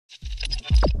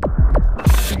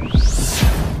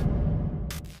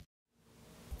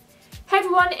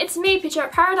everyone, it's me, Picture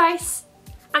at Paradise,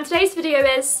 and today's video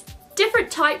is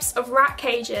different types of rat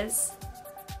cages.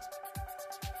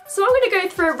 So I'm going to go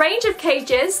through a range of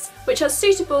cages which are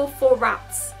suitable for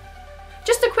rats.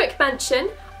 Just a quick mention,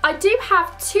 I do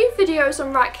have two videos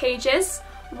on rat cages,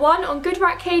 one on good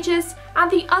rat cages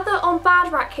and the other on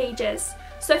bad rat cages.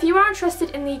 So if you are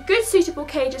interested in the good suitable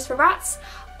cages for rats,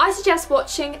 I suggest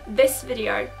watching this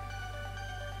video.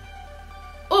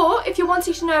 Or if you're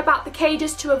wanting to know about the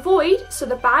cages to avoid, so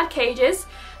the bad cages,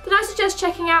 then I suggest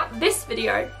checking out this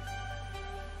video.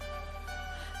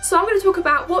 So I'm going to talk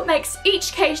about what makes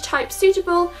each cage type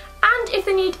suitable and if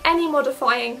they need any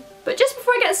modifying. But just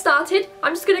before I get started,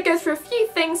 I'm just going to go through a few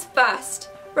things first.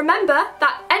 Remember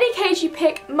that any cage you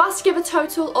pick must give a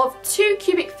total of 2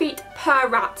 cubic feet per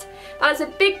rat. That is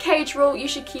a big cage rule you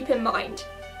should keep in mind.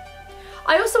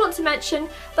 I also want to mention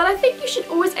that I think you should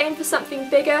always aim for something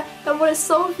bigger than what is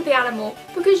sold for the animal,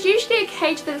 because usually a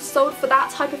cage that is sold for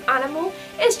that type of animal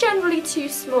is generally too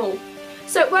small.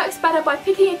 So it works better by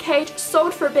picking a cage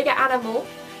sold for a bigger animal.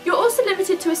 You're also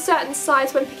limited to a certain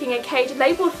size when picking a cage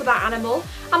labelled for that animal,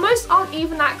 and most aren't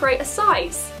even that great a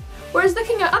size. Whereas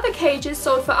looking at other cages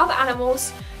sold for other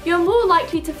animals, you're more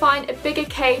likely to find a bigger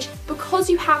cage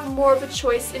because you have more of a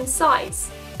choice in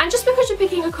size. And just because you're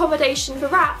picking accommodation for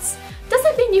rats,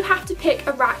 doesn't mean you have to pick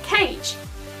a rat cage.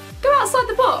 Go outside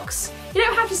the box. You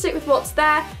don't have to stick with what's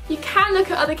there. You can look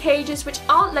at other cages which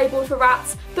aren't labelled for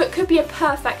rats but could be a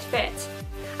perfect fit.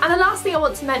 And the last thing I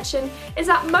want to mention is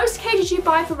that most cages you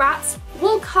buy for rats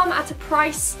will come at a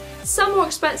price, some more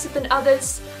expensive than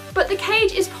others, but the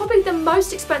cage is probably the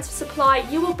most expensive supply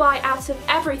you will buy out of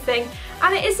everything,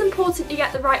 and it is important you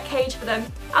get the right cage for them,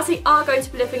 as they are going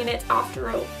to be living in it after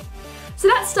all. So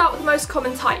let's start with the most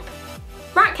common type.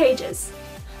 Rat cages.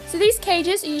 So these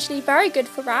cages are usually very good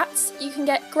for rats. You can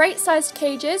get great sized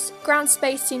cages, ground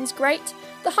space seems great,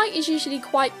 the height is usually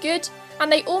quite good, and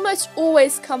they almost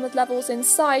always come with levels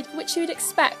inside, which you would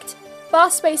expect. Bar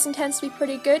spacing tends to be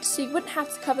pretty good, so you wouldn't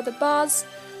have to cover the bars.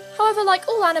 However, like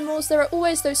all animals, there are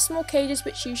always those small cages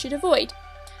which you should avoid.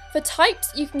 For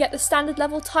types, you can get the standard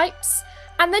level types,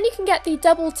 and then you can get the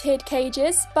double tiered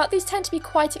cages, but these tend to be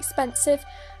quite expensive.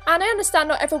 And I understand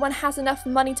not everyone has enough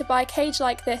money to buy a cage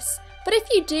like this, but if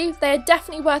you do, they are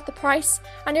definitely worth the price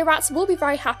and your rats will be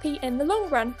very happy in the long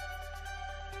run.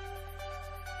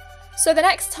 So the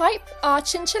next type are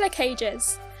chinchilla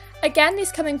cages. Again,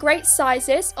 these come in great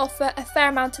sizes, offer a fair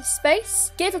amount of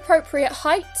space, give appropriate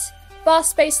height, bar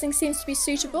spacing seems to be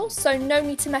suitable, so no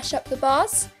need to mesh up the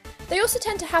bars. They also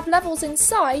tend to have levels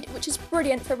inside, which is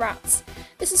brilliant for rats.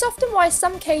 This is often why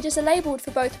some cages are labelled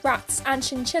for both rats and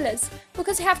chinchillas,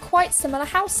 because they have quite similar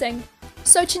housing.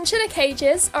 So chinchilla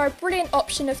cages are a brilliant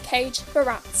option of cage for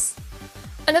rats.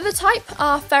 Another type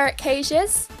are ferret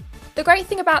cages. The great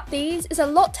thing about these is a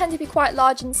lot tend to be quite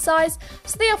large in size,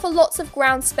 so they offer lots of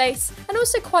ground space and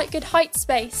also quite good height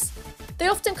space. They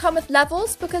often come with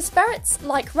levels because ferrets,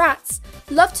 like rats,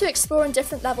 love to explore in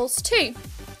different levels too.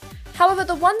 However,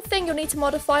 the one thing you'll need to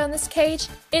modify on this cage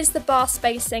is the bar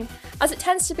spacing, as it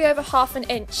tends to be over ½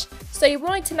 inch, so you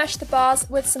will need to mesh the bars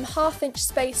with some ½ inch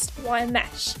spaced wire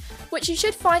mesh, which you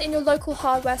should find in your local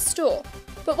hardware store.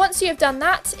 But once you have done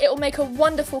that, it will make a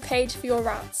wonderful cage for your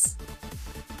rats.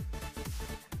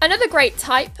 Another great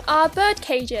type are bird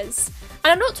cages.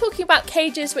 And I'm not talking about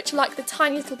cages which are like the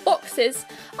tiny little boxes,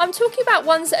 I'm talking about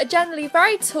ones that are generally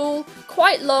very tall,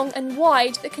 quite long and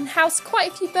wide that can house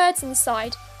quite a few birds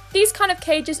inside. These kind of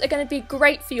cages are going to be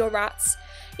great for your rats.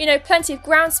 You know, plenty of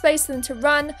ground space for them to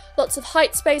run, lots of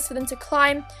height space for them to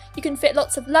climb, you can fit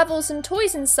lots of levels and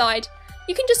toys inside.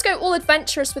 You can just go all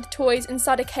adventurous with toys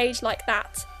inside a cage like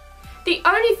that. The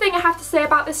only thing I have to say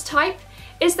about this type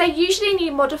is they usually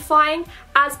need modifying,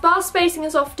 as bar spacing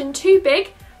is often too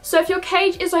big, so if your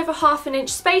cage is over ½ inch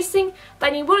spacing,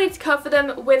 then you will need to cover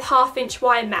them with ½ inch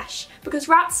wire mesh, because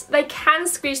rats, they can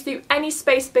squeeze through any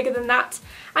space bigger than that,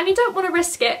 and you don't want to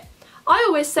risk it. I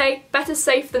always say better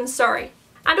safe than sorry.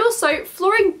 And also,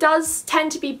 flooring does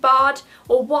tend to be barred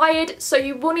or wired, so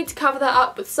you will need to cover that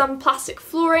up with some plastic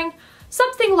flooring.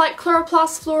 Something like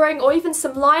chloroplast flooring or even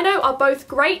some lino are both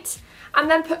great, and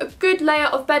then put a good layer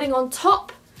of bedding on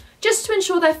top, just to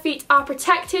ensure their feet are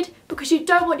protected, because you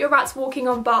don't want your rats walking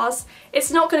on bars.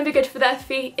 It's not going to be good for their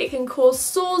feet, it can cause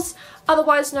sores,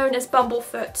 otherwise known as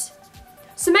bumblefoot.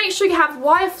 So make sure you have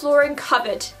wire flooring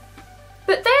covered.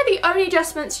 But they're the only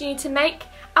adjustments you need to make,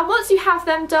 and once you have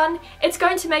them done, it's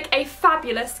going to make a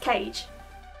fabulous cage.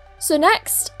 So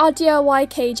next are DIY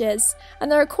cages,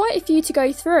 and there are quite a few to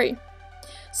go through.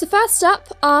 So first up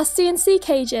are CNC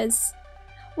cages.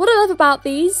 What I love about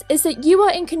these is that you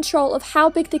are in control of how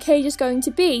big the cage is going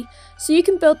to be, so you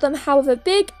can build them however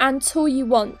big and tall you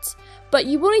want. But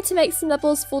you will need to make some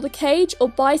levels for the cage or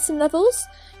buy some levels.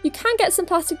 You can get some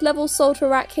plastic levels sold for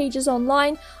rat cages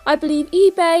online. I believe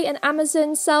eBay and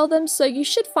Amazon sell them, so you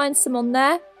should find some on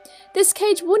there. This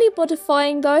cage will need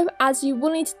modifying though, as you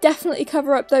will need to definitely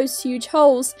cover up those huge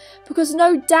holes, because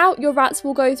no doubt your rats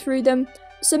will go through them.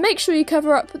 So make sure you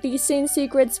cover up the CNC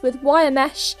grids with wire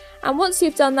mesh, and once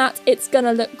you've done that, it's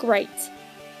gonna look great.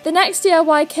 The next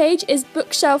DIY cage is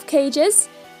bookshelf cages.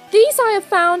 These I have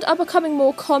found are becoming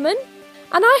more common,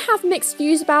 and I have mixed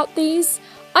views about these.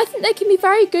 I think they can be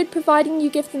very good providing you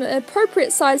give them an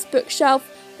appropriate sized bookshelf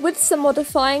with some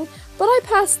modifying, but I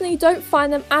personally don't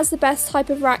find them as the best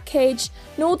type of rat cage,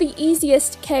 nor the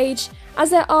easiest cage, as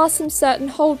there are some certain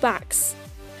holdbacks.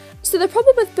 So the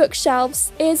problem with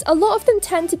bookshelves is a lot of them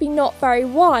tend to be not very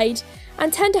wide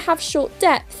and tend to have short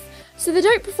depth, so they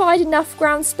don't provide enough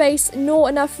ground space nor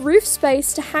enough roof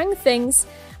space to hang things,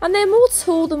 and they're more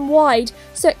tall than wide,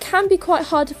 so it can be quite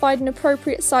hard to find an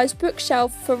appropriate sized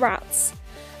bookshelf for rats.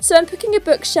 So when picking a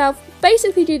bookshelf,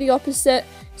 basically do the opposite,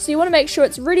 so you want to make sure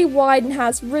it's really wide and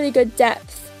has really good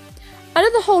depth.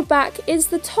 Another holdback is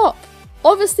the top.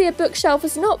 Obviously a bookshelf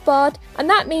is not barred, and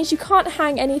that means you can't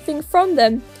hang anything from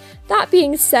them. That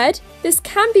being said, this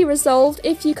can be resolved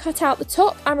if you cut out the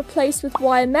top and replace with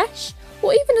wire mesh,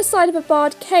 or even the side of a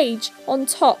barred cage on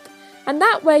top, and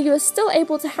that way you are still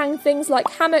able to hang things like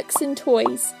hammocks and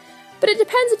toys. But it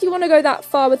depends if you want to go that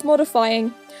far with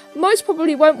modifying. Most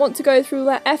probably won't want to go through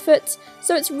that effort,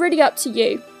 so it's really up to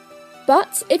you.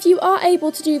 But if you are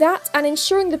able to do that and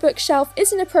ensuring the bookshelf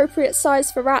is an appropriate size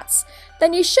for rats,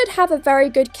 then you should have a very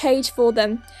good cage for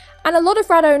them. And a lot of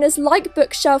rat owners like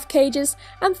bookshelf cages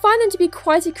and find them to be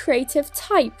quite a creative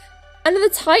type. Another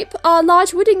type are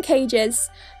large wooden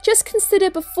cages. Just consider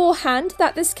beforehand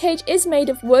that this cage is made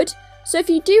of wood, so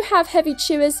if you do have heavy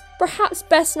chewers, perhaps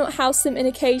best not house them in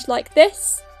a cage like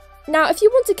this. Now if you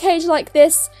want a cage like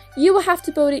this, you will have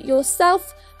to build it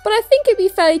yourself, but I think it'd be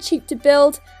fairly cheap to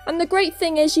build, and the great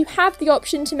thing is you have the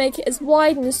option to make it as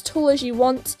wide and as tall as you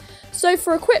want. So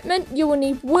for equipment you will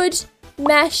need wood,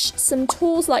 mesh, some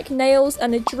tools like nails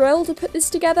and a drill to put this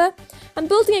together, and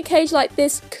building a cage like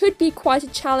this could be quite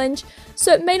a challenge,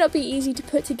 so it may not be easy to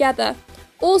put together.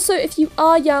 Also, if you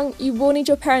are young, you will need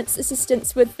your parents'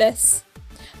 assistance with this.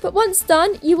 But once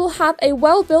done, you will have a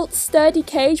well-built, sturdy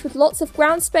cage with lots of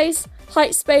ground space,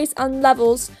 height space and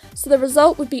levels, so the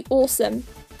result would be awesome.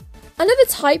 Another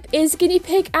type is guinea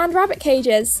pig and rabbit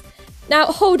cages. Now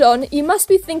hold on, you must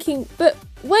be thinking, but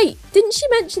wait, didn't she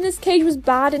mention this cage was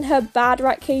bad in her bad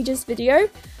rat cages video?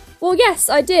 Well yes,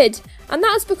 I did, and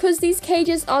that's because these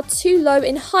cages are too low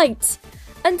in height.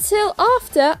 Until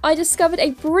after I discovered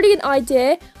a brilliant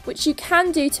idea which you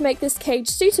can do to make this cage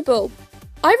suitable.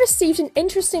 I received an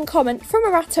interesting comment from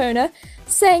a rat owner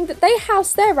saying that they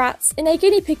house their rats in a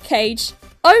guinea pig cage.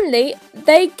 Only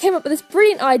they came up with this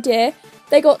brilliant idea.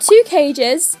 They got two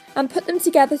cages and put them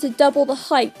together to double the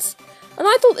height. And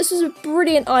I thought this was a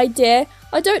brilliant idea.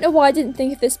 I don't know why I didn't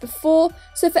think of this before,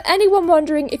 so for anyone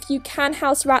wondering if you can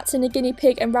house rats in a guinea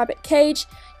pig and rabbit cage,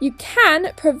 you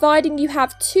can, providing you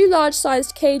have two large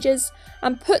sized cages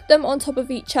and put them on top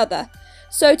of each other.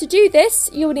 So to do this,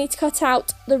 you will need to cut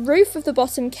out the roof of the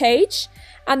bottom cage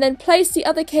and then place the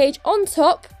other cage on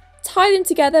top, tie them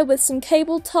together with some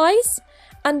cable ties,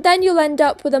 and then you'll end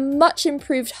up with a much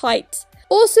improved height.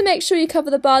 Also make sure you cover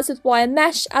the bars with wire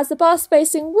mesh, as the bar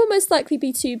spacing will most likely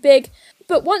be too big,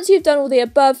 but once you've done all the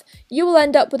above, you will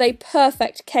end up with a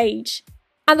perfect cage.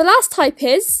 And the last type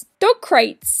is dog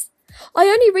crates. I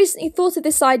only recently thought of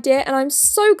this idea and I'm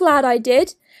so glad I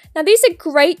did. Now these are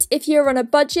great if you're on a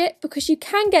budget because you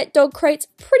can get dog crates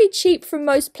pretty cheap from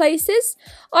most places.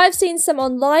 I've seen some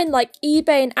online like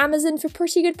eBay and Amazon for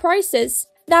pretty good prices.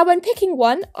 Now when picking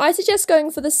one, I suggest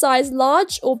going for the size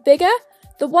large or bigger,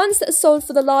 the ones that are sold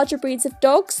for the larger breeds of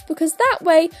dogs, because that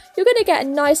way you're going to get a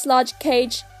nice large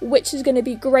cage which is going to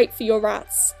be great for your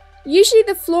rats. Usually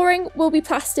the flooring will be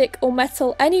plastic or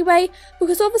metal anyway,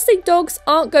 because obviously dogs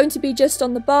aren't going to be just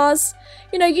on the bars.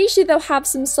 You know, usually they'll have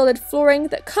some solid flooring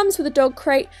that comes with a dog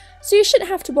crate, so you shouldn't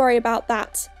have to worry about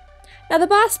that. Now the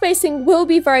bar spacing will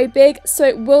be very big, so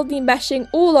it will be meshing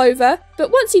all over,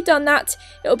 but once you've done that,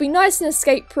 it will be nice and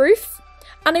escape proof.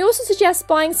 And I also suggest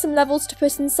buying some levels to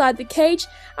put inside the cage,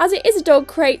 as it is a dog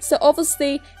crate, so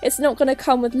obviously it's not going to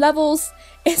come with levels.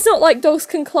 It's not like dogs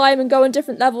can climb and go on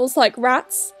different levels like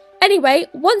rats. Anyway,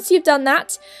 once you've done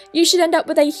that, you should end up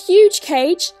with a huge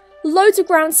cage, loads of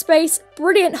ground space,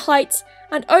 brilliant height,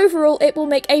 and overall it will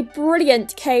make a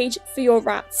brilliant cage for your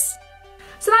rats.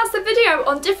 So that's the video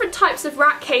on different types of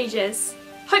rat cages.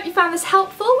 Hope you found this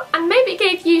helpful and maybe it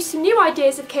gave you some new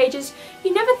ideas of cages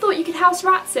you never thought you could house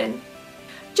rats in.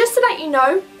 Just to let you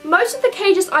know, most of the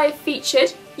cages I have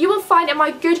featured you will find in my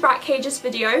Good Rat Cages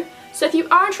video, so if you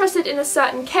are interested in a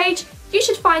certain cage, you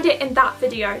should find it in that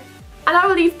video. And I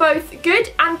will leave both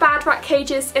good and bad rat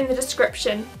cages in the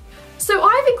description. So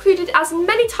I've included as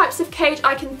many types of cage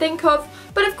I can think of,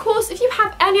 but of course if you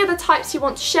have any other types you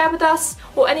want to share with us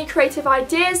or any creative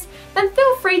ideas, then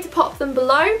feel free to pop them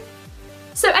below.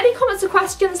 So any comments or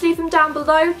questions, leave them down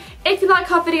below. If you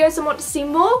like our videos and want to see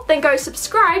more, then go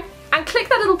subscribe and click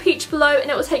that little peach below and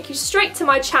it will take you straight to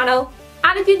my channel.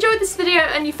 And if you enjoyed this video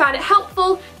and you found it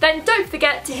helpful, then don't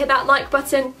forget to hit that like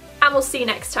button and we'll see you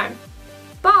next time.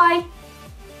 Bye!